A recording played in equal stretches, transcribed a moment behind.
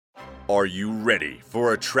Are you ready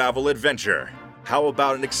for a travel adventure? How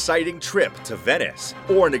about an exciting trip to Venice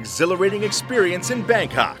or an exhilarating experience in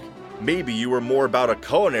Bangkok? Maybe you are more about a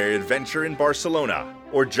culinary adventure in Barcelona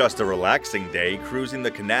or just a relaxing day cruising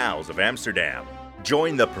the canals of Amsterdam.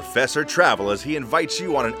 Join the Professor Travel as he invites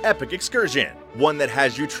you on an epic excursion, one that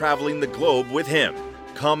has you traveling the globe with him.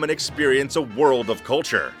 Come and experience a world of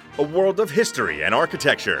culture, a world of history and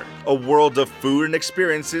architecture, a world of food and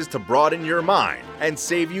experiences to broaden your mind and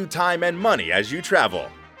save you time and money as you travel.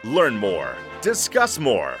 Learn more, discuss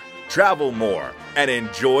more, travel more, and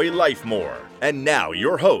enjoy life more. And now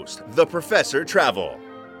your host, the Professor Travel.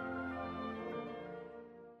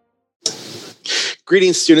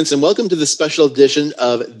 Greetings, students, and welcome to the special edition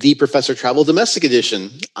of The Professor Travel Domestic Edition.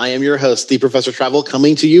 I am your host, The Professor Travel,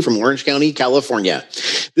 coming to you from Orange County, California.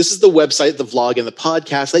 This is the website, the vlog, and the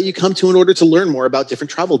podcast that you come to in order to learn more about different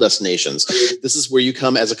travel destinations. This is where you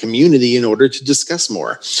come as a community in order to discuss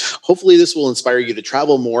more. Hopefully, this will inspire you to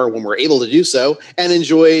travel more when we're able to do so and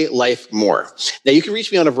enjoy life more. Now, you can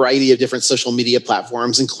reach me on a variety of different social media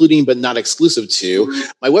platforms, including but not exclusive to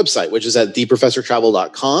my website, which is at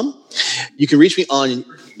theprofessortravel.com. You can reach me on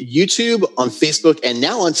YouTube, on Facebook, and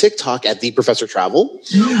now on TikTok at The Professor Travel.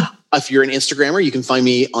 If you're an Instagrammer, you can find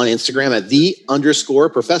me on Instagram at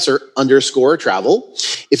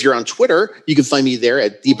 _professor_travel. If you're on Twitter, you can find me there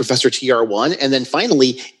at TheProfessorTR1. And then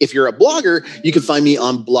finally, if you're a blogger, you can find me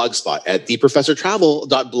on Blogspot at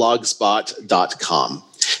theprofessortravel.blogspot.com.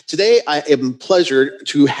 Today, I am pleasured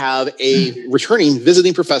to have a returning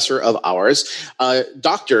visiting professor of ours,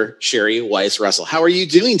 Dr. Sherry Weiss-Russell. How are you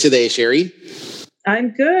doing today, Sherry?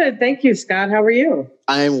 I'm good. Thank you, Scott. How are you?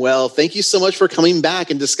 I'm well. Thank you so much for coming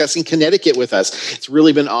back and discussing Connecticut with us. It's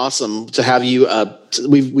really been awesome to have you.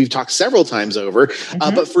 We've talked several times over,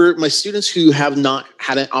 but for my students who have not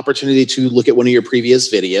had an opportunity to look at one of your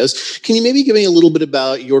previous videos, can you maybe give me a little bit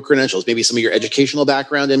about your credentials, maybe some of your educational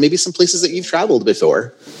background, and maybe some places that you've traveled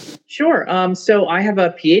before? Sure. So I have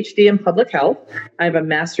a PhD in public health. I have a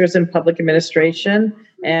master's in public administration,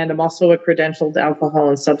 and I'm also a credentialed alcohol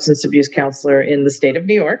and substance abuse counselor in the state of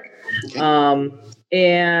New York. Okay.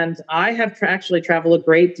 And I have actually traveled a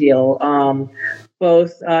great deal.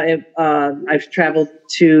 I've traveled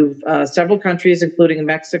to several countries, including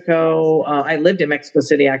Mexico. I lived in Mexico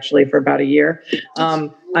City actually for about a year.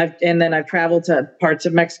 I've traveled to parts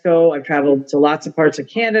of Mexico. I've traveled to lots of parts of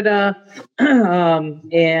Canada,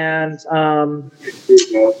 and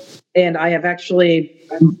I have actually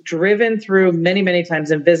driven through many, many times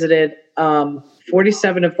and visited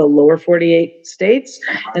 47 of the lower 48 states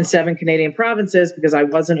and 7 Canadian provinces, because I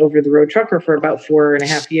was an over-the-road trucker for about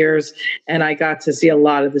 4.5 years, and I got to see a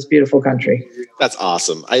lot of this beautiful country. That's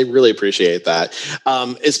awesome. I really appreciate that,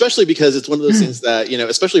 especially because it's one of those things that,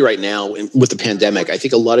 especially right now with the pandemic, I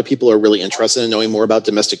think a lot of people are really interested in knowing more about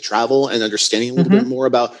domestic travel and understanding a little bit more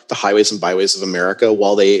about the highways and byways of America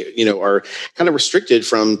while they, are kind of restricted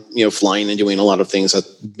from, flying and doing a lot of things that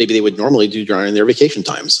maybe they would normally do during their vacation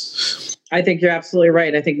times. I think you're absolutely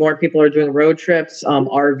right. I think more people are doing road trips,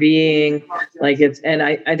 RVing, I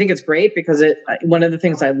think it's great because one of the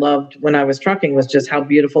things I loved when I was trucking was just how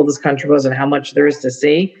beautiful this country was and how much there is to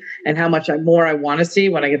see and how much more I want to see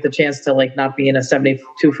when I get the chance to not be in a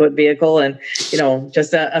 72-foot vehicle and,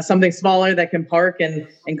 just something smaller that can park and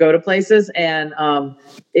go to places. And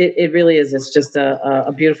it really is. It's just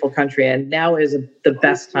a beautiful country. And now is the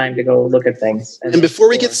best time to go look at things. And before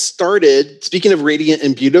we get started, speaking of radiant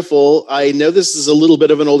and beautiful, I know this is a little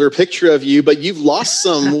bit of an older picture of you, but you've lost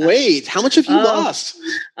some weight. How much have you lost?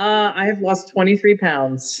 I have lost 23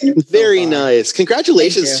 pounds. Very nice.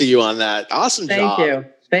 Congratulations to you on that. Awesome job. Thank you.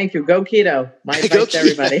 Thank you. Go keto. My advice to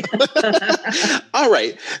everybody. All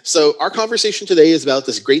right. So our conversation today is about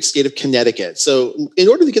this great state of Connecticut. So in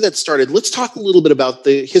order to get that started, let's talk a little bit about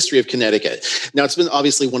the history of Connecticut. Now, it's been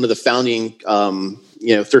obviously one of the founding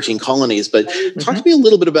 13 colonies, but talk to me a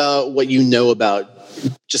little bit about what you know about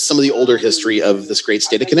just some of the older history of this great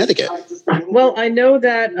state of Connecticut. Well, I know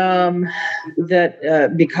that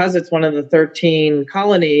because it's one of the 13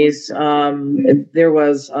 colonies, there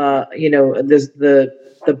was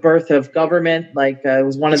the birth of government. It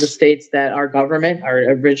was one of the states that our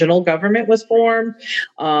original government was formed.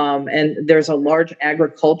 And there's a large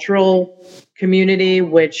agricultural community,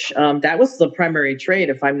 which that was the primary trade,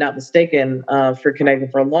 if I'm not mistaken, for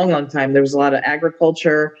Connecticut for a long, long time. There was a lot of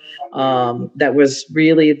agriculture that was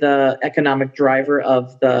really the economic driver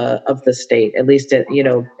of the state, at least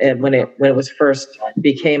when it was first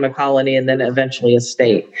became a colony and then eventually a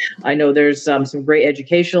state. I know there's some great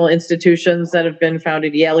educational institutions that have been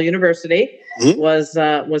founded. Yale University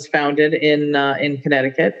was founded in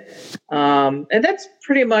Connecticut, and that's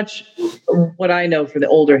pretty much what I know for the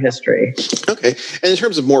older history. Okay, and in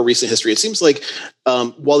terms of more recent history, it seems like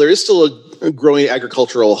while there is still a growing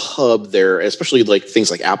agricultural hub there, especially like things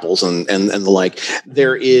like apples and the like,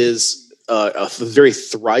 there is a very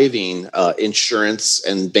thriving insurance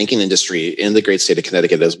and banking industry in the great state of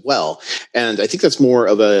Connecticut as well. And I think that's more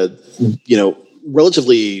of a,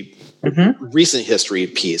 relatively recent history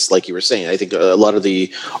piece, like you were saying. I think a lot of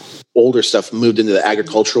the older stuff moved into the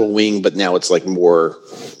agricultural wing, but now it's like more,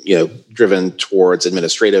 driven towards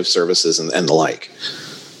administrative services and the like.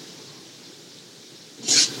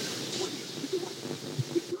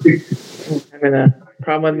 Having a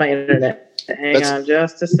problem with my internet. Hang on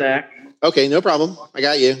just a sec. Okay, no problem. I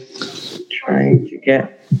got you. Trying to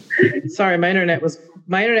get. Sorry, my internet was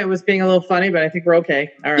being a little funny, but I think we're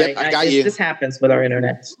okay. All right, yep, I got you. This happens with our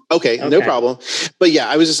internet. Okay, no problem. But yeah,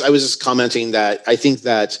 I was just commenting that I think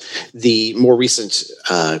that the more recent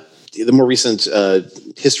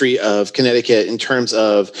history of Connecticut in terms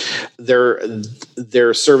of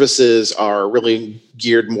their services are really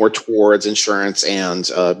geared more towards insurance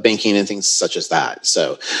and banking and things such as that.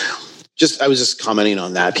 So I was just commenting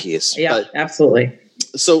on that piece. Yeah, absolutely.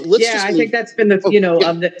 So let's. Yeah, I think that's been the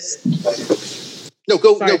No,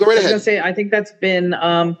 go right ahead. I was gonna say I think that's been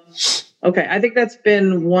okay. I think that's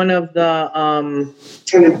been one of the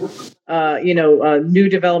new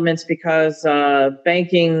developments because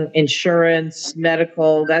banking, insurance,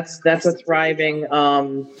 medical. That's a thriving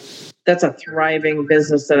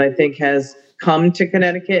business that I think has come to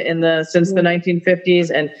Connecticut since the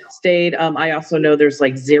 1950s and stayed. I also know there's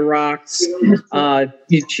like Xerox.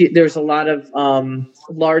 There's a lot of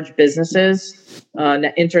large businesses,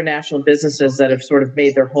 international businesses that have sort of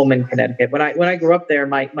made their home in Connecticut. When I grew up there,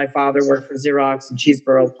 my father worked for Xerox and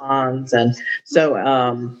Cheeseboro Ponds, and so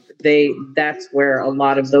that's where a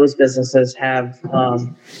lot of those businesses have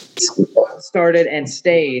started and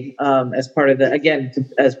stayed as part of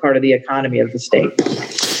the economy of the state.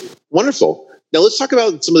 Wonderful. Now let's talk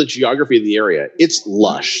about some of the geography of the area. It's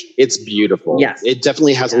lush. It's beautiful. Yes. It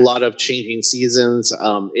definitely has a lot of changing seasons.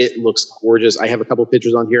 It looks gorgeous. I have a couple of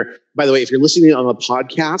pictures on here. By the way, if you're listening on a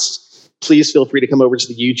podcast, please feel free to come over to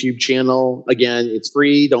the YouTube channel. Again, it's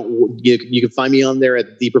free. You can find me on there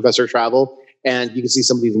at The Professor Travel, and you can see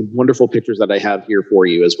some of these wonderful pictures that I have here for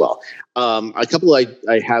you as well. A couple I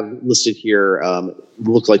have listed here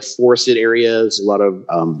look like forested areas, a lot of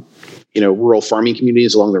rural farming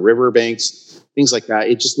communities along the riverbanks. Things like that.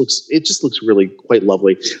 It just looks really quite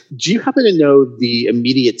lovely. Do you happen to know the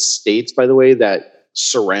immediate states, by the way, that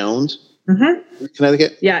surround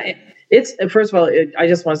Connecticut? Yeah, it's first of all, I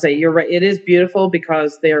just want to say you're right. It is beautiful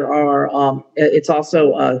because there are. It's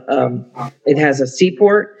also it has a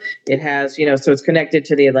seaport. It has so it's connected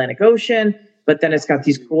to the Atlantic Ocean. But then it's got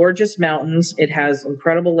these gorgeous mountains. It has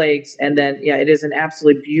incredible lakes. And then, it is an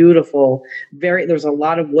absolutely beautiful, there's a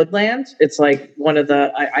lot of woodland. It's like one of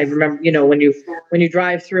the, I remember, when you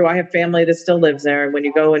drive through, I have family that still lives there. And when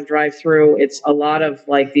you go and drive through, it's a lot of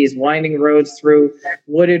like these winding roads through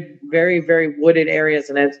wooded, very, very wooded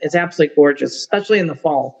areas. And it's absolutely gorgeous, especially in the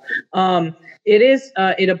fall.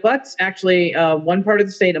 It abuts actually, one part of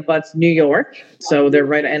the state abuts New York. So they're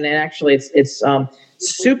right. And actually it's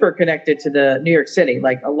super connected to the New York City.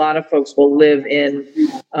 Like a lot of folks will live in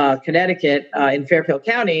Connecticut, in Fairfield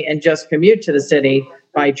County, and just commute to the city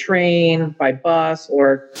by train, by bus,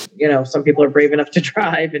 or some people are brave enough to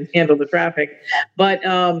drive and handle the traffic.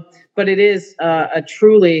 But it is a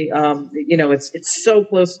truly, it's so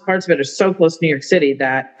close. Parts of it are so close to New York City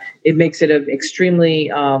that it makes it an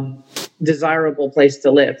extremely desirable place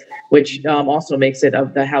to live, which also makes it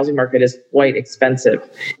the housing market is quite expensive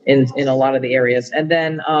in a lot of the areas. And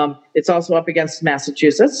then it's also up against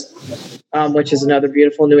Massachusetts, which is another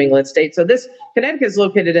beautiful New England state. So Connecticut is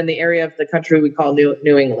located in the area of the country we call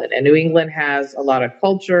New England, and New England has a lot of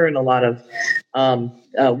culture and a lot of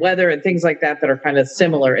weather and things like that are kind of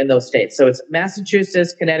similar in those states. So it's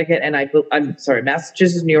Massachusetts, Connecticut, and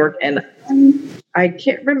Massachusetts, New York, and I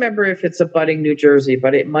can't remember if it's abutting New Jersey,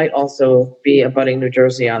 but it might also be abutting New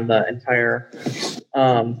Jersey on the entire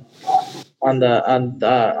on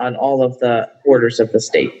all of the borders of the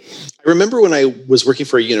state. I remember when I was working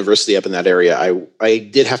for a university up in that area, I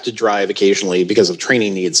did have to drive occasionally because of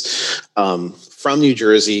training needs from New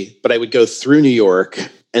Jersey, but I would go through New York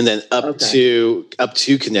and then up to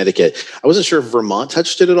Connecticut. I wasn't sure if Vermont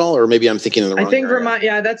touched it at all, or maybe I'm thinking in the wrong area. Vermont.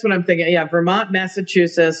 Yeah, that's what I'm thinking. Yeah, Vermont,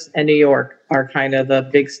 Massachusetts, and New York are kind of the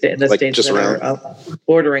big states just that around. are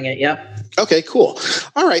bordering it. Yep. Okay, cool.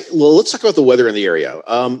 All right. Well, let's talk about the weather in the area.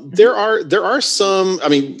 There are some. I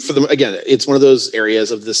mean, again, it's one of those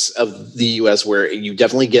areas of the U.S. where you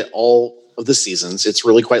definitely get all of the seasons. It's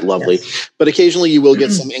really quite lovely, but occasionally you will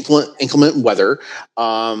get some inclement weather.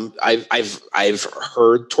 I've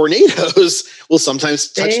heard tornadoes will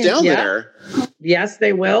sometimes touch down there. Yes,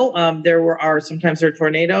 they will. Sometimes there are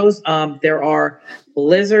tornadoes. There are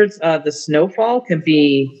blizzards. The snowfall can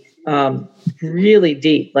be really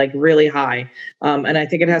deep, like really high, and I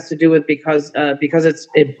think it has to do with because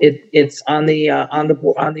it's on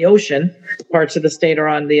the ocean. Parts of the state are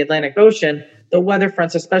on the Atlantic Ocean. The weather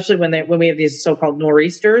fronts, especially when we have these so-called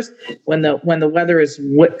nor'easters, when the weather is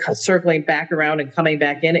circling back around and coming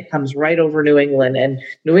back in, it comes right over New England, and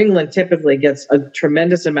New England typically gets a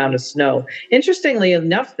tremendous amount of snow. Interestingly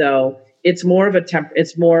enough, though, it's more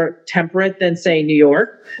temperate than, say, New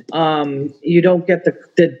York. You don't get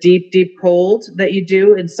the deep cold that you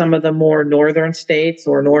do in some of the more northern states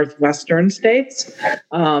or northwestern states.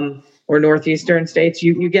 Or northeastern states,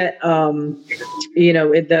 you get, the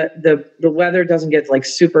weather doesn't get like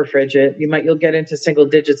super frigid. You'll get into single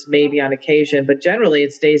digits maybe on occasion, but generally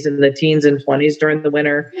it stays in the teens and 20s during the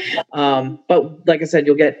winter. But like I said,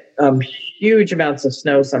 you'll get huge amounts of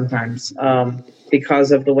snow sometimes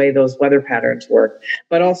because of the way those weather patterns work.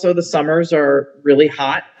 But also the summers are really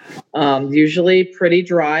hot. Usually pretty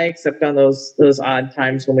dry, except on those odd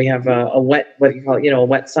times when we have a wet, a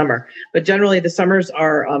wet summer. But generally, the summers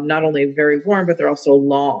are not only very warm, but they're also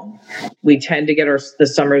long. We tend to get the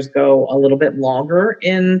summers go a little bit longer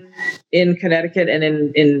in Connecticut and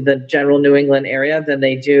in the general New England area than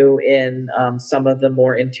they do in some of the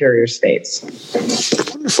more interior states.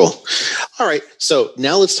 Wonderful. All right. So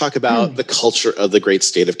now let's talk about the culture of the great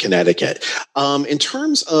state of Connecticut. In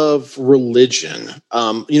terms of religion,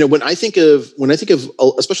 when I think of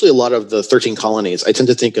especially a lot of the 13 colonies, I tend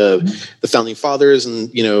to think of the founding fathers,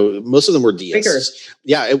 and most of them were deists. Quakers.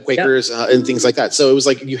 Yeah, Quakers and things like that. So it was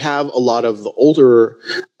like you have a lot of the older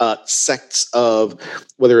sects of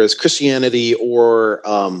whether it's Christianity or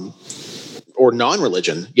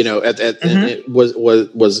non-religion. It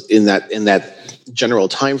was in that general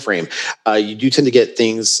time frame. You do tend to get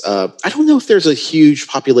things. I don't know if there's a huge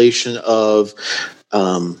population of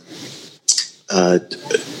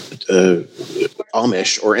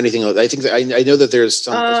Amish or anything. I think I know that there's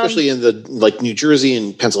some, especially in the New Jersey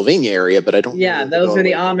and Pennsylvania area, but I don't. Yeah, those are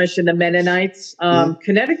the Amish and the Mennonites.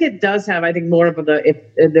 Connecticut does have, I think, more of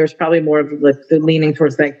there's probably more of the leaning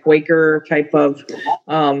towards that Quaker type of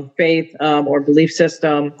faith or belief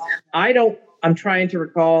system. I'm trying to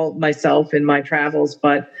recall myself in my travels,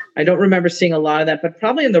 but I don't remember seeing a lot of that. But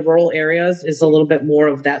probably in the rural areas is a little bit more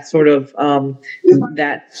of that sort of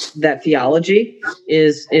that theology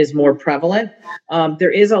is more prevalent.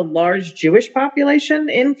 There is a large Jewish population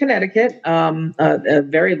in Connecticut,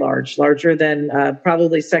 very larger than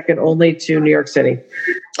probably second only to New York City.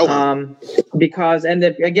 Because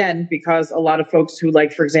a lot of folks who,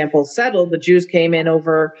 for example, settled, the Jews came in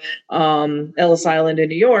over Ellis Island in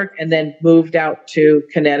New York and then moved out to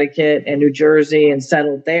Connecticut and New Jersey and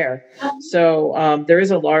settled there. So there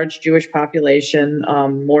is a large Jewish population,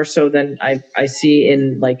 more so than I see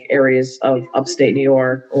in areas of upstate New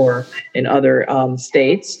York or in other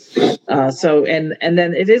states. And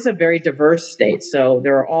then it is a very diverse state. So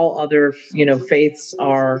there are all other faiths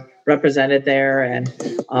are represented there, and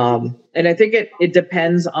I think it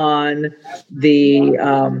depends on the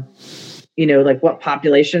what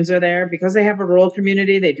populations are there, because they have a rural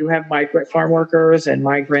community. They do have migrant farm workers and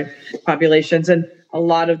migrant populations, and a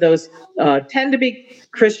lot of those tend to be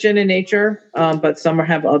Christian in nature, but some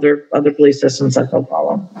have other belief systems that they'll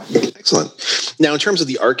follow. Excellent. Now, in terms of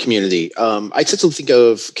the art community, I tend to think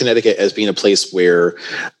of Connecticut as being a place where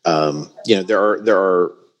there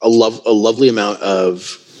are a lovely amount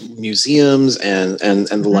of museums and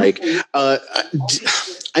the like.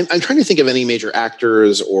 I'm trying to think of any major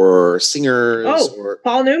actors or singers.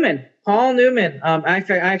 Paul Newman. I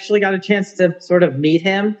actually got a chance to sort of meet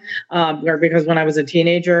him because when I was a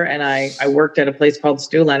teenager and I worked at a place called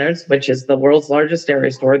Stu Leonard's, which is the world's largest stereo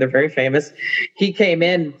store. They're very famous. He came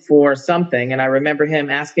in for something, and I remember him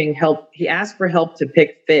asking help. He asked for help to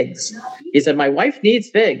pick figs. He said, "My wife needs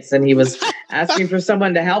figs," and he was asking for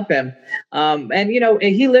someone to help him. And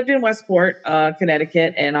he lived in Westport,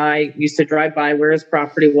 Connecticut, and I used to drive by where his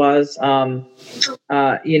property was. And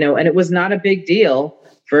it was not a big deal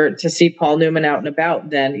to see Paul Newman out and about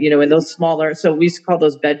than, in those smaller, so we used to call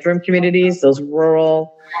those bedroom communities, those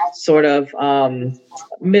rural sort of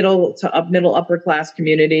middle upper class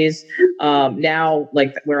communities. Now,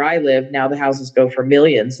 like where I live, now the houses go for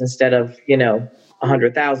millions instead of,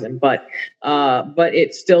 100,000, but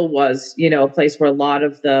it still was, a place where a lot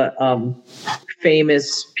of the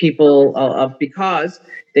famous people, because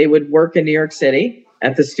they would work in New York City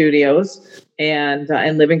at the studios and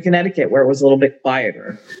live in Connecticut where it was a little bit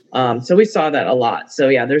quieter. So we saw that a lot. So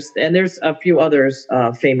yeah, there's a few others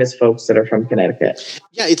famous folks that are from Connecticut.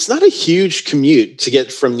 Yeah, it's not a huge commute to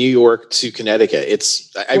get from New York to Connecticut.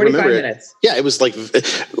 I 45 remember minutes. Yeah, it was like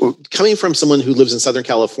coming from someone who lives in Southern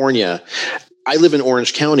California. I live in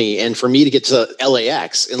Orange County, and for me to get to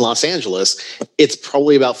LAX in Los Angeles, it's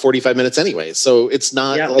probably about 45 minutes anyway. So it's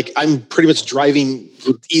not like I'm pretty much driving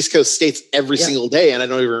East Coast states every single day, and I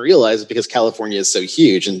don't even realize it because California is so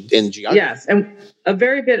huge in geography. Yes, and a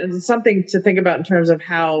very bit something to think about in terms of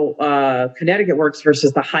how Connecticut works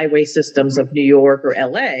versus the highway systems of New York or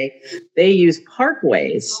LA. They use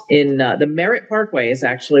parkways in the Merritt Parkway is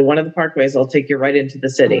actually one of the parkways that'll take you right into the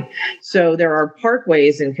city. So there are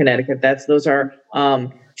parkways in Connecticut. Those are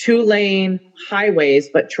 2-lane highways,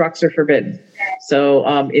 but trucks are forbidden.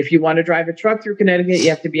 So if you want to drive a truck through Connecticut, you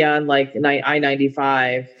have to be on like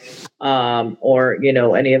I-95 or,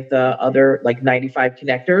 any of the other like 95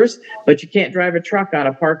 connectors, but you can't drive a truck on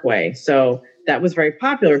a parkway. So that was very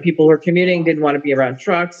popular. People who were commuting didn't want to be around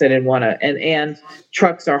trucks. They didn't want to, and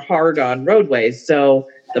trucks are hard on roadways. So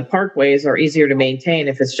the parkways are easier to maintain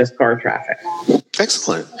if it's just car traffic.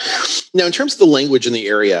 Excellent. Now, in terms of the language in the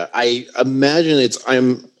area, I imagine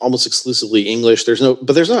I'm almost exclusively English. There's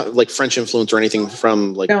not like French influence or anything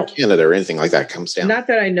from Canada or anything like that comes down. Not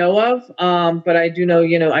that I know of, but I do know,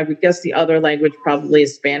 I would guess the other language probably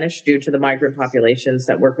is Spanish due to the migrant populations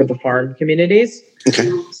that work with the farm communities.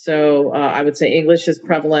 Okay. So I would say English is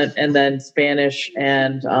prevalent and then Spanish.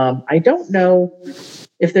 And I don't know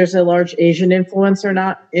if there's a large Asian influence or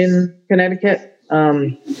not in Connecticut.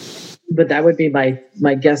 But that would be my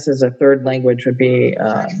guess as a third language would be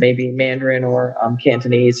maybe Mandarin or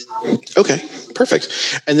Cantonese. Okay,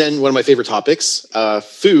 perfect. And then one of my favorite topics,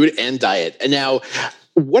 food and diet. And now,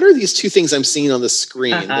 what are these two things I'm seeing on the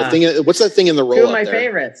screen? What's that thing in the roll? Two of my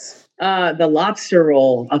favorites. The lobster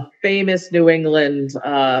roll, a famous New England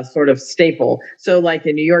sort of staple. So like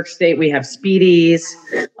in New York State, we have Speedies.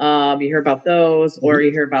 You hear about those, or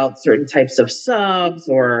you hear about certain types of subs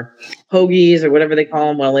or hoagies or whatever they call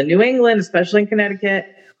them. Well, in New England, especially in Connecticut,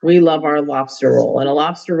 we love our lobster roll. And a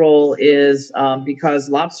lobster roll is because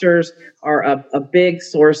lobsters are a big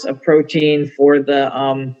source of protein for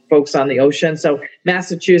the folks on the ocean. So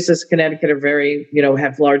Massachusetts, Connecticut are very,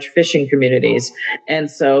 have large fishing communities.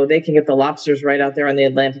 And so they can get the lobsters right out there on the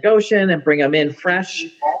Atlantic Ocean and bring them in fresh.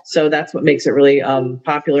 So that's what makes it really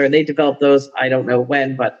popular. And they developed those, I don't know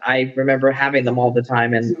when, but I remember having them all the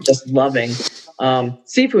time and just loving.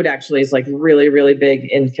 Seafood actually is like really, really big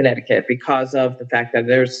in Connecticut because of the fact that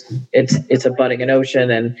it's abutting an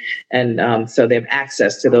ocean and so they have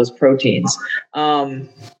access to those proteins.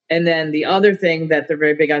 And then the other thing that they're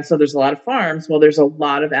very big on, so there's a lot of farms. Well, there's a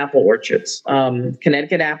lot of apple orchards.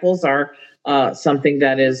 Connecticut apples are something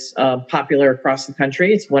that is popular across the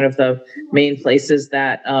country. It's one of the main places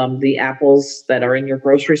that the apples that are in your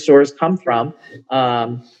grocery stores come from.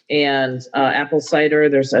 And apple cider,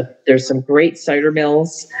 there's some great cider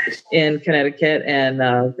mills in Connecticut, and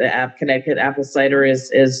the Connecticut apple cider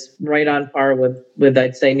is right on par with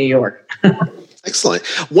I'd say New York. Excellent.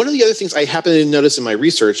 One of the other things I happen to notice in my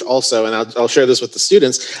research also, and I'll share this with the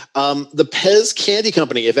students, the Pez Candy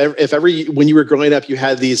Company, if ever when you were growing up, you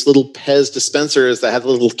had these little Pez dispensers that had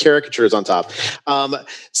little caricatures on top.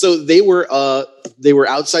 So they were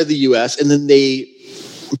outside the U.S. and then they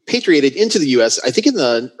patriated into the U.S., I think in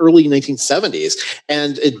the early 1970s.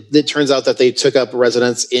 And it turns out that they took up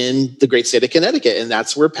residence in the great state of Connecticut, and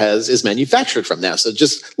that's where Pez is manufactured from now. So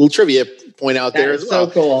just a little trivia point out there as well.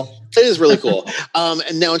 So cool. It is really cool.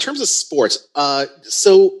 And now in terms of sports,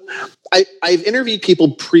 so I've interviewed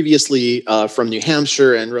people previously from New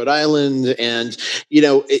Hampshire and Rhode Island, and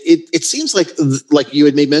it seems like you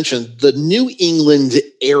had made mention, the New England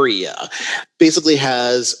area basically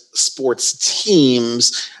has sports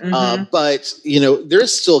teams, but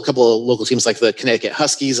there's still a couple of local teams like the Connecticut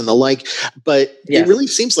Huskies and the like. But It really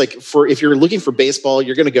seems like if you're looking for baseball,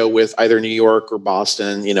 you're going to go with either New York or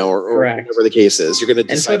Boston, or whatever the case is. You're going to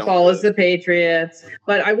decide. And football is the Patriots.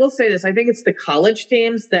 But I will say this: I think it's the college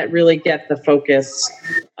teams that really get the focus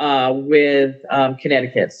with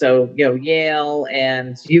Connecticut. So Yale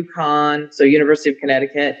and UConn, so University of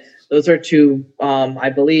Connecticut. Those are two, I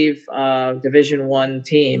believe, Division I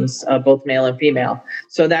teams, both male and female.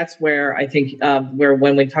 So that's where I think where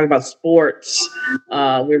when we talk about sports,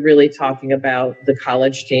 we're really talking about the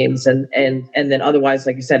college teams, and then otherwise,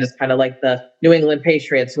 like you said, it's kind of like the New England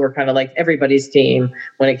Patriots, who are kind of like everybody's team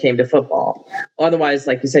when it came to football. Otherwise,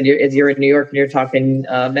 like you said, if you're in New York and you're talking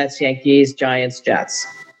Mets, Yankees, Giants, Jets.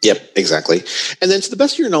 Yep, exactly. And then, to the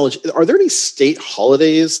best of your knowledge, are there any state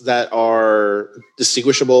holidays that are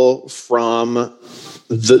distinguishable from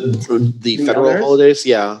the federal others? holidays?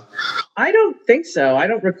 Yeah. I don't think so. I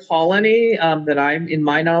don't recall any that I'm in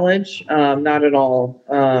my knowledge. Not at all.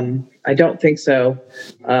 I don't think so.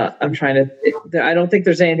 I'm trying to. I don't think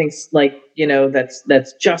there's anything like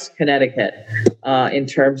that's just Connecticut in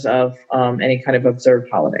terms of any kind of observed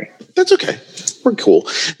holiday. That's okay. We're cool.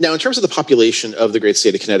 Now, in terms of the population of the great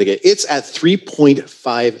state of Connecticut, it's at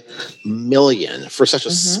 3.5 million for such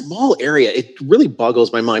a small area. It really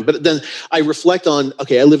boggles my mind. But then I reflect on,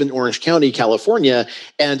 okay, I live in Orange County, California,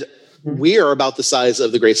 and we are about the size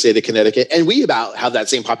of the great state of Connecticut, and we about have that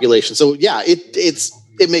same population. So yeah,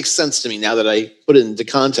 it makes sense to me now that I put it into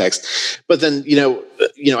context. But then,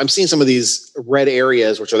 I'm seeing some of these red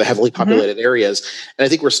areas, which are the heavily populated areas. And I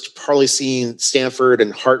think we're probably seeing Stamford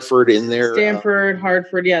and Hartford in there. Stanford,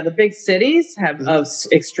 Hartford. Yeah. The big cities have of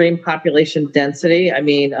extreme population density. I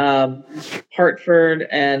mean, Hartford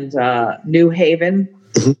and New Haven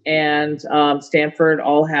and Stanford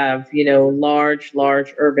all have,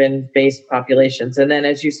 large urban-based populations. And then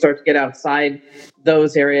as you start to get outside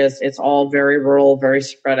those areas, it's all very rural, very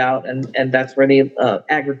spread out, and that's where the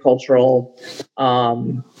agricultural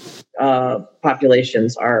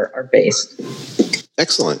populations are based.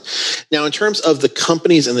 Excellent. Now, in terms of the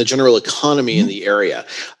companies and the general economy in the area,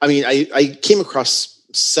 I mean, I came across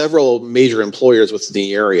several major employers within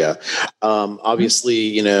the area.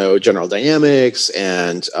 Obviously, General Dynamics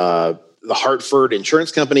and the Hartford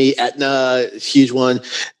Insurance Company, Aetna, huge one,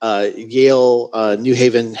 Yale, New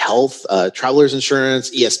Haven Health, Travelers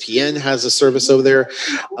Insurance, ESPN has a service over there.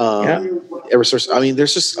 Eversource. I mean,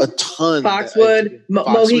 there's just a ton. Foxwood,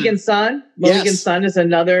 Mohegan Sun. Mohegan Sun is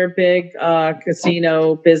another big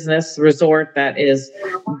casino business resort that is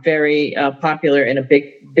very popular and a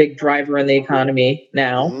big driver in the economy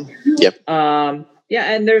now. Yep.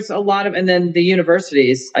 And there's a lot of, and then the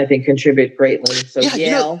universities, I think, contribute greatly. So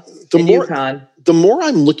Yale and UConn. The more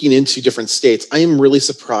I'm looking into different states, I am really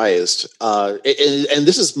surprised. And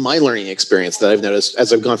this is my learning experience that I've noticed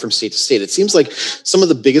as I've gone from state to state. It seems like some of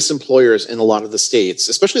the biggest employers in a lot of the states,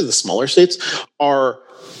 especially the smaller states, are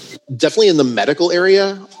definitely in the medical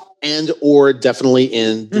area and or definitely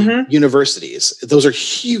in the universities. Those are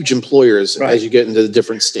huge employers as you get into the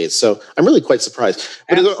different states. So I'm really quite surprised.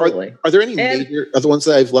 But are there any major other ones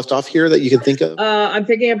that I've left off here that you can think of? I'm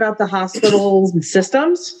thinking about the hospital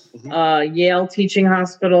systems. Yale Teaching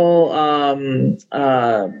Hospital.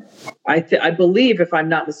 I believe, if I'm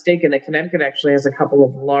not mistaken, that Connecticut actually has a couple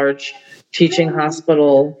of large teaching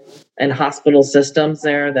hospital systems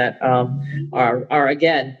there that are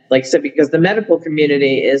again, like I said, because the medical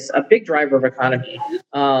community is a big driver of economy,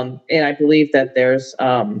 and I believe that there's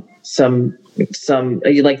some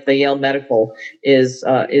like the Yale Medical is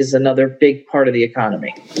another big part of the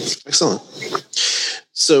economy. Excellent.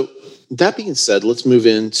 So, that being said, let's move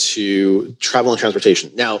into travel and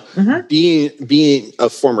transportation. Now, being a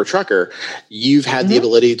former trucker, you've had the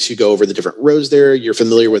ability to go over the different roads there. You're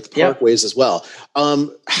familiar with the parkways as well.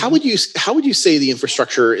 How would you say the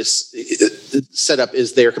infrastructure is set up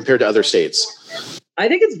is there compared to other states? I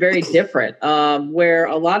think it's very different. Where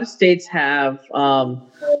a lot of states have,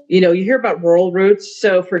 you hear about rural routes.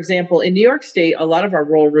 So, for example, in New York State, a lot of our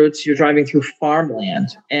rural routes, you're driving through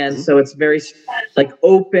farmland. And so it's very like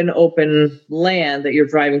open land that you're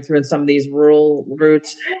driving through in some of these rural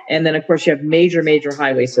routes. And then, of course, you have major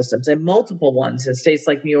highway systems and multiple ones in states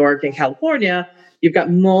like New York and California. You've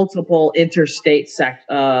got multiple interstate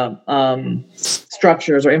structures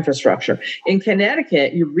or infrastructure. In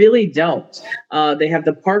Connecticut, you really don't. They have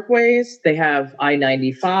the parkways. They have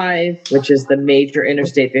I-95, which is the major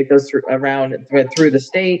interstate that goes through the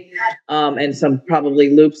state, and some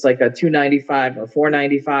probably loops like a 295 or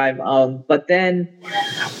 495. But then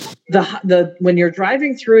when you're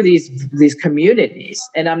driving through these communities,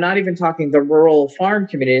 and I'm not even talking the rural farm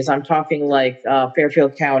communities, I'm talking like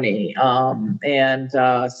Fairfield County and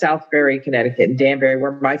Southbury, Connecticut, and Danbury,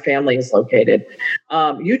 where my family is located.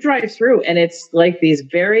 You drive through, and it's like these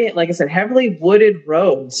very, like I said, heavily wooded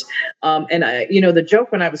roads. And the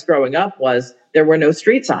joke when I was growing up was there were no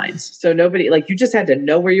street signs, so nobody, like, you just had to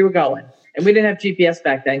know where you were going. And we didn't have GPS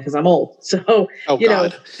back then because I'm old. So,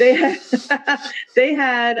 they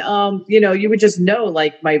had, you would just know,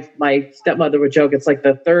 like my stepmother would joke, it's like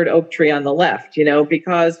the third oak tree on the left,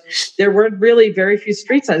 because there were really very few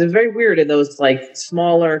street signs. It was very weird in those like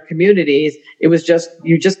smaller communities. It was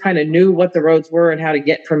you just kind of knew what the roads were and how to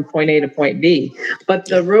get from point A to point B. But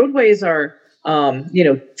the roadways are,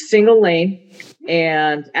 single lane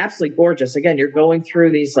and absolutely gorgeous. Again, you're going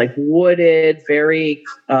through these like wooded, very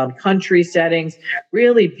country settings,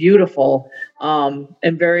 really beautiful,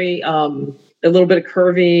 and very a little bit of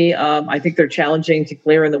curvy. I think they're challenging to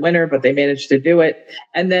clear in the winter, but they managed to do it.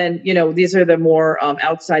 And then, these are the more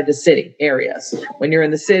outside the city areas. When you're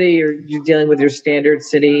in the city, you're dealing with your standard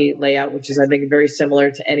city layout, which is, I think, very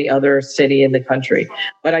similar to any other city in the country.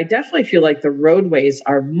 But I definitely feel like the roadways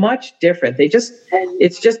are much different.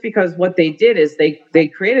 It's just because what they did is they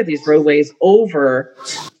created these roadways over,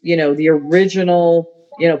 the original,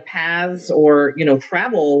 paths or,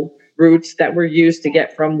 travel routes that were used to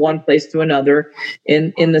get from one place to another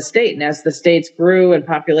in the state. And as the states grew and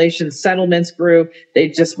population settlements grew,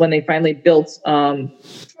 when they finally built, the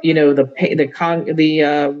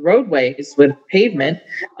roadways with pavement,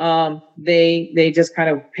 they just kind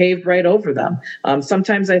of paved right over them.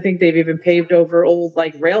 Sometimes I think they've even paved over old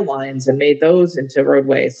like rail lines and made those into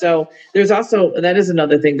roadways. So there's also, that is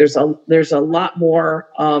another thing. There's a lot more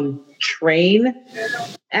train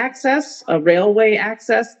access, railway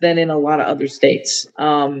access than in a lot of other states.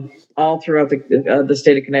 All throughout the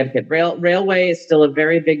state of Connecticut, railway is still a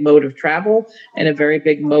very big mode of travel and a very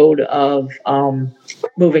big mode of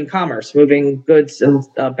moving commerce, moving goods and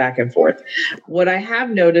back and forth. What I have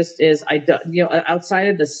noticed is outside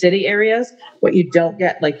of the city areas, what you don't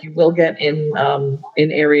get, like you will get in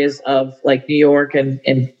areas of like New York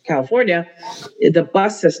and California, the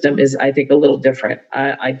bus system is, I think, a little different.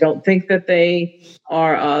 I don't think that they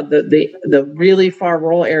are the really far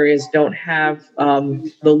rural areas don't have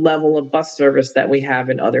the level of bus service that we have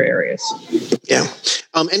in other areas. Yeah.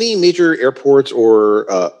 Any major airports or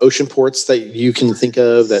ocean ports that you can think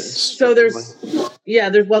of that? So there's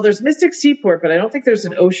Mystic Seaport, but I don't think there's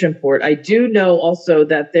an ocean port. I do know also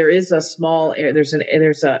that there is a small there's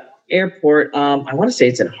a airport. I want to say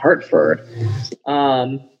it's in Hartford.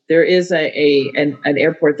 There is an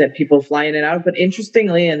airport that people fly in and out of. But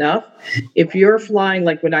interestingly enough, if you're flying,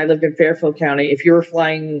 like when I lived in Fairfield County, if you were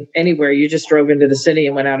flying anywhere, you just drove into the city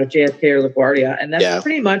and went out of JFK or LaGuardia. And that's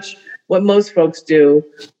pretty much what most folks do.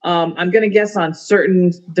 I'm going to guess on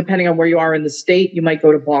certain, depending on where you are in the state, you might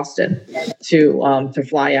go to Boston to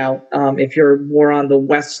fly out if you're more on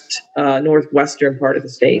the northwestern part of the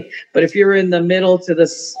state. But if you're in the middle to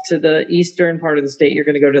the eastern part of the state, you're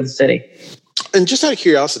going to go to the city. And just out of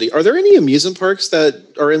curiosity, are there any amusement parks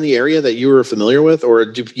that are in the area that you were familiar with, or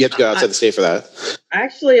do you have to go outside the state for that?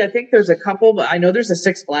 Actually, I think there's a couple, but I know there's a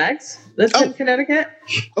Six Flags that's in Connecticut.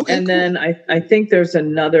 Okay, and then I think there's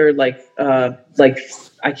another like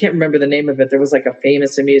I can't remember the name of it. There was like a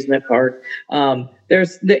famous amusement park.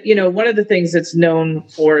 There's one of the things it's known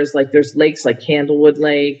for is like there's lakes like Candlewood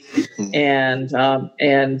Lake, and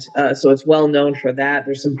so it's well known for that.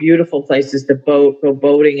 There's some beautiful places to go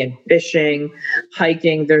boating and fishing,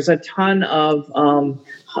 hiking. There's a ton of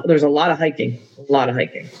there's a lot of hiking.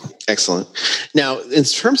 Excellent. Now, in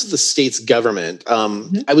terms of the state's government,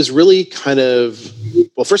 I was really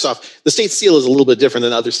first off, the state seal is a little bit different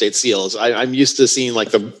than other state seals. I'm used to seeing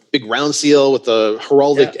like the big round seal with the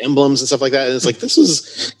heraldic emblems and stuff like that. And it's like, this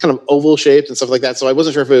was kind of oval shaped and stuff like that. So I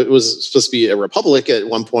wasn't sure if it was supposed to be a republic at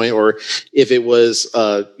one point, or if it was,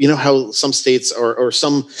 how some states or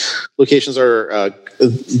some locations are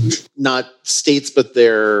not states, but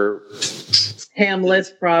they're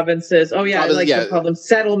hamlets, provinces. Oh yeah, to call them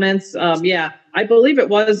settlements. I believe it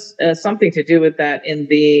was something to do with that in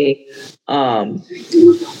the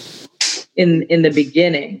in the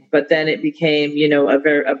beginning, but then it became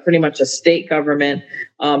a pretty much a state government.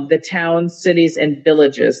 The towns, cities, and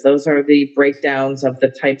villages; those are the breakdowns of the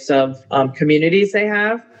types of communities they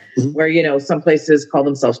have. Mm-hmm. Where, some places call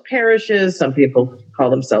themselves parishes, some people call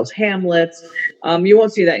themselves hamlets. You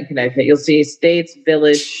won't see that in Connecticut. You'll see states,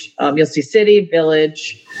 village, you'll see city,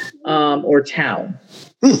 village, or town.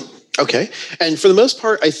 Okay. And for the most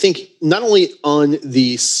part, I think not only on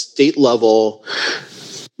the state level,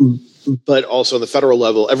 but also on the federal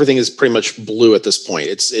level, everything is pretty much blue at this point.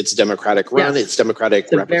 It's Democratic run. Yes. It's Democratic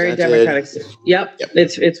represented. Very Democratic. Yep.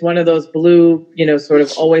 It's one of those blue, sort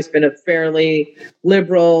of always been a fairly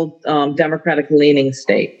liberal, Democratic leaning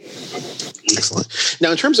state. Excellent.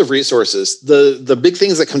 Now, in terms of resources, the big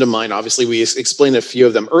things that come to mind, obviously, we explained a few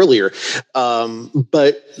of them earlier,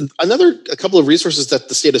 but a couple of resources that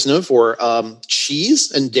the state is known for,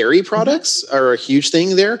 cheese and dairy products are a huge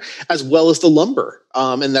thing there, as well as the lumber.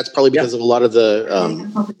 And that's probably because of a lot of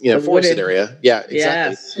the forested area. Yeah,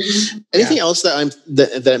 exactly. Yes. Anything else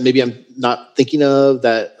that maybe I'm not thinking of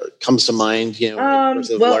that comes to mind?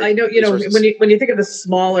 Well, I know when you think of the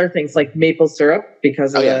smaller things like maple syrup,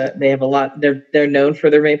 because they have a lot. They're known for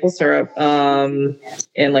their maple syrup.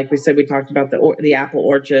 And like we said, we talked about the apple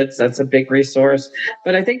orchards. That's a big resource.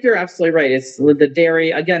 But I think you're absolutely right. It's the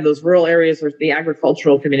dairy. Again, those rural areas where the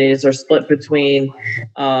agricultural communities are split between,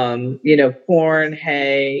 corn,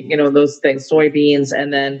 hay, those things, soybeans,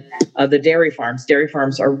 and then the dairy farms. Dairy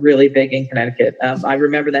farms are really big in Connecticut. I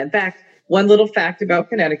remember that. In fact, one little fact about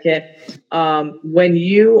Connecticut, when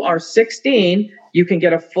you are 16, you can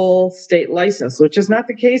get a full state license, which is not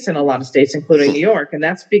the case in a lot of states, including New York. And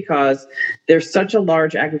that's because there's such a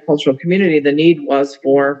large agricultural community. The need was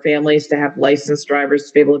for families to have licensed drivers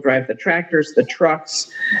to be able to drive the tractors, the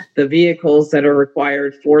trucks, the vehicles that are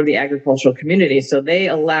required for the agricultural community. So they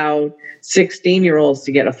allowed 16-year-olds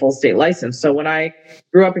to get a full state license. So when I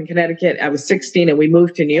grew up in Connecticut, I was 16 and we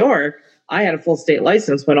moved to New York. I had a full state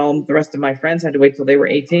license when all the rest of my friends had to wait till they were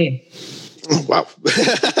 18. Oh, wow.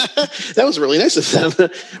 That was really nice of them.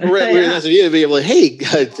 Really nice of you to be able to, hey,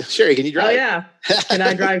 Sherry, can you drive? Oh, yeah. Can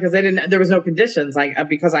I drive? Because there was no conditions.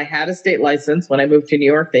 Because I had a state license when I moved to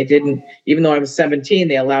New York, they didn't, even though I was 17,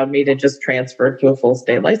 they allowed me to just transfer to a full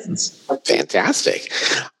state license. Fantastic.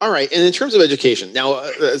 All right. And in terms of education, now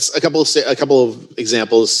a couple of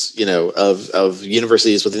examples, of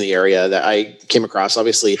universities within the area that I came across.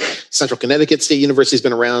 Obviously, Central Connecticut State University has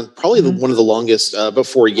been around, probably one of the longest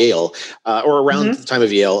before Yale, or around the time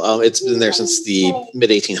of Yale. It's been there since the mid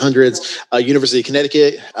 1800s. University of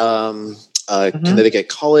Connecticut. Connecticut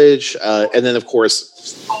College, and then of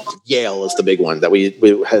course Yale is the big one that we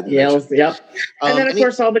had. Yale, yep. And then of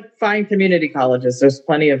course all the fine community colleges. There's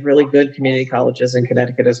plenty of really good community colleges in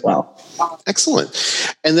Connecticut as well. Excellent.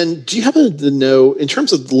 And then, do you happen to know, in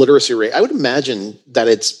terms of the literacy rate, I would imagine that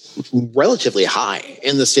it's relatively high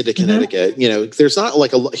in the state of Connecticut. There's not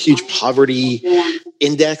like a huge poverty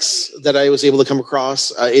index that I was able to come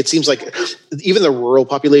across. It seems like even the rural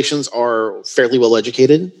populations are fairly well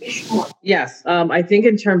educated. Yes. I think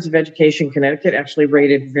in terms of education, Connecticut actually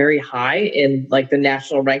rated very high in like the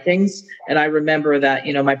national rankings. And I remember that,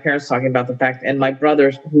 my parents talking about the fact, and my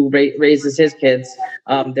brother who raises his kids,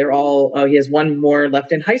 they're all, he has one more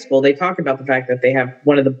left in high school. They talk about the fact that they have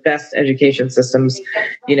one of the best education systems,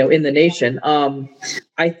 in the nation.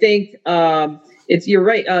 I think you're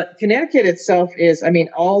right. Connecticut itself is,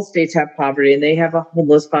 all states have poverty and they have a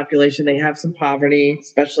homeless population. They have some poverty,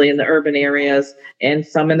 especially in the urban areas and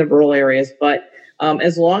some in the rural areas. But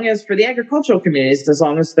as long as for the agricultural communities, as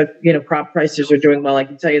long as the crop prices are doing well, I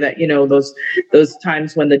can tell you that those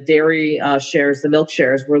times when the dairy shares, the milk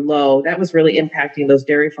shares were low, that was really impacting those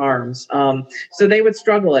dairy farms. So they would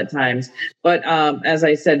struggle at times. But as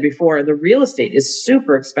I said before, the real estate is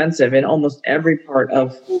super expensive in almost every part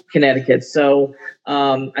of Connecticut. So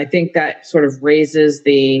I think that sort of raises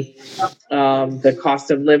the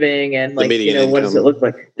cost of living and what does it look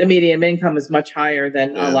like? The median income is much higher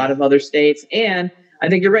than a lot of other states. And I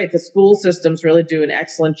think you're right. The school systems really do an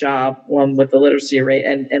excellent job with the literacy rate,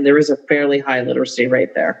 and there is a fairly high literacy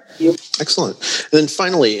rate there. Excellent. And then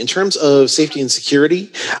finally, in terms of safety and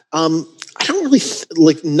security, I don't really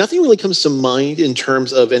nothing really comes to mind in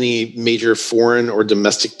terms of any major foreign or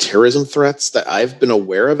domestic terrorism threats that I've been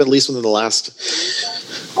aware of, at least within the last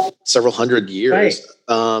several hundred years. Right.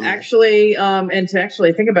 And to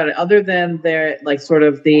actually think about it, other than their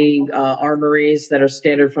the armories that are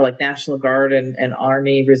standard for National Guard and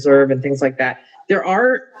Army Reserve and things like that, there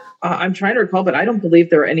are. I'm trying to recall, but I don't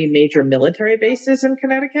believe there are any major military bases in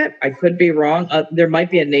Connecticut. I could be wrong. There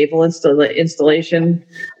might be a naval installation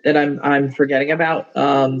that I'm forgetting about.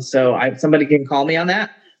 So somebody can call me on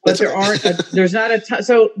that. But there aren't. There's not a ton.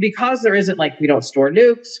 So because there isn't we don't store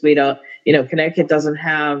nukes. We don't. Connecticut doesn't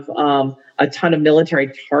have a ton of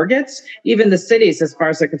military targets. Even the cities, as far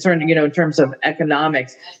as they're concerned, in terms of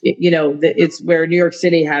economics, it's where New York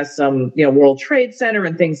City has some, World Trade Center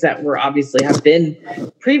and things that obviously have been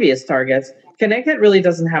previous targets. Connecticut really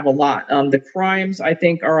doesn't have a lot. The crimes, I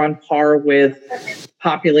think, are on par with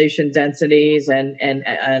population densities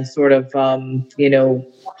and sort of,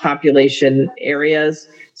 population areas.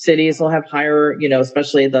 Cities will have higher,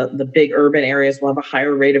 especially the big urban areas will have a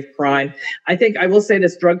higher rate of crime. I think I will say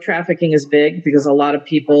this: drug trafficking is big because a lot of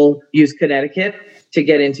people use Connecticut to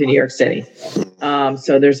get into New York City.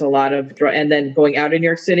 So there's a lot of and then going out in New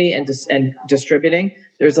York City and distributing.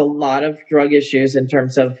 There's a lot of drug issues in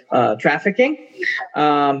terms of trafficking.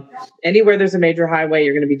 Anywhere there's a major highway,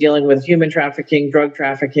 you're going to be dealing with human trafficking, drug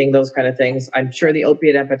trafficking, those kind of things. I'm sure the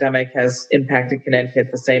opiate epidemic has impacted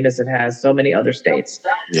Connecticut the same as it has so many other states.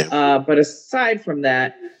 Yeah. But aside from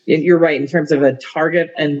that, you're right, in terms of a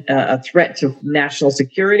target and a threat to national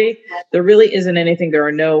security, there really isn't anything. There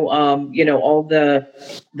are no, all the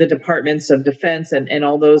departments of defense and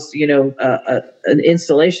all those,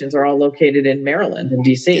 installations are all located in Maryland and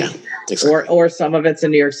DC, yeah, exactly. or some of it's in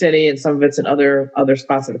New York City and some of it's in other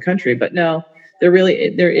spots of the country. But no,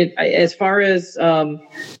 as far as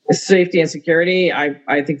safety and security,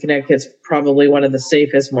 I think Connecticut's probably one of the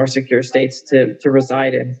safest, more secure states to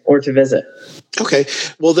reside in or to visit. Okay.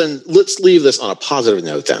 Well, then let's leave this on a positive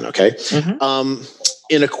note then, okay? Mm-hmm.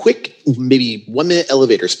 In a quick, maybe 1 minute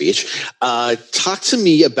elevator speech, talk to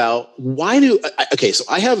me about so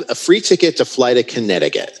I have a free ticket to fly to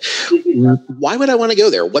Connecticut. Why would I want to go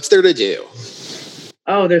there? What's there to do?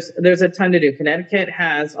 Oh, there's a ton to do. Connecticut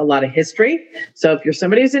has a lot of history. So if you're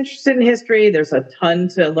somebody who's interested in history, there's a ton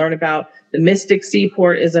to learn about. The Mystic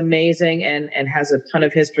Seaport is amazing and has a ton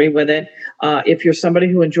of history with it. If you're somebody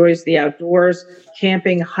who enjoys the outdoors,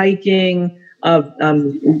 camping, hiking,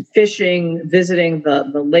 fishing, visiting,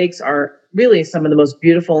 the lakes are really some of the most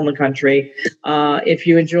beautiful in the country. If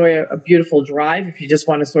you enjoy a beautiful drive, if you just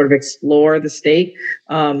want to sort of explore the state,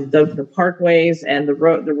 the parkways and the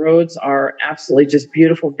roads are absolutely just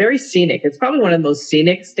beautiful, very scenic. It's probably one of the most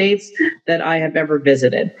scenic states that I have ever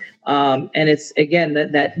visited. And it's, again,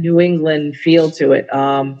 that New England feel to it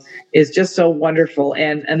is just so wonderful.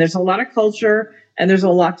 And there's a lot of culture. And there's a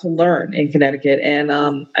lot to learn in Connecticut. And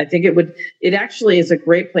I think it actually is a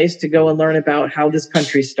great place to go and learn about how this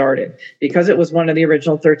country started. Because it was one of the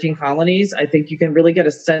original 13 colonies, I think you can really get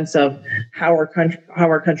a sense of how our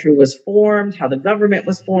country was formed, how the government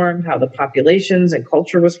was formed, how the populations and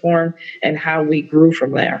culture was formed, and how we grew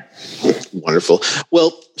from there. Wonderful.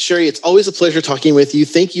 Well, Sherry, it's always a pleasure talking with you.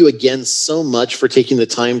 Thank you again so much for taking the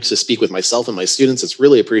time to speak with myself and my students. It's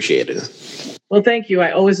really appreciated. Well, thank you.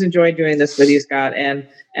 I always enjoy doing this with you, Scott. And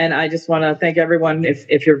I just want to thank everyone,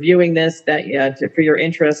 if you're viewing this, for your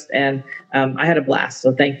interest. And I had a blast.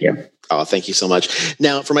 So thank you. Oh, thank you so much.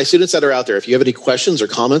 Now, for my students that are out there, if you have any questions or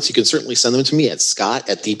comments, you can certainly send them to me at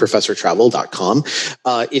scott@theprofessortravel.com.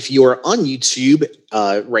 If you are on YouTube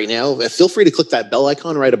right now, feel free to click that bell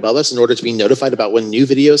icon right above us in order to be notified about when new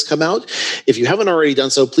videos come out. If you haven't already done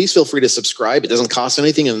so, please feel free to subscribe. It doesn't cost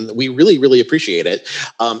anything, and we really, really appreciate it.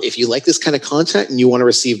 If you like this kind of content and you want to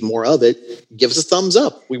receive more of it, give us a thumbs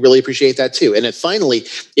up. We really appreciate that too. And then finally,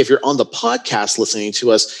 if you're on the podcast listening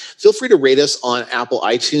to us, feel free to rate us on Apple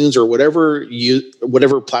iTunes or whatever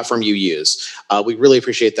platform you use. We really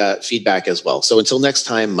appreciate that feedback as well. So until next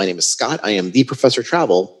time, my name is Scott. I am the Professor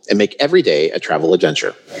Travel, and make every day a travel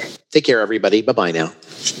adventure. Take care, everybody. Bye-bye now.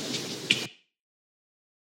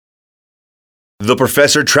 The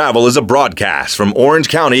Professor Travel is a broadcast from Orange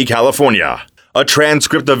County, California. A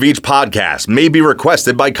transcript of each podcast may be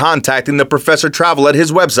requested by contacting the Professor Travel at his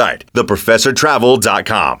website,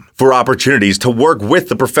 theprofessortravel.com. For opportunities to work with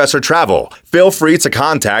the Professor Travel, feel free to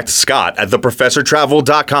contact Scott at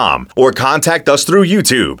theprofessortravel.com or contact us through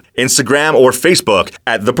YouTube, Instagram, or Facebook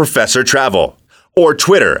at The Professor Travel, or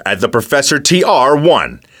Twitter at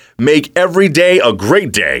TheProfessorTR1. Make every day a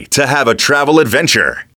great day to have a travel adventure.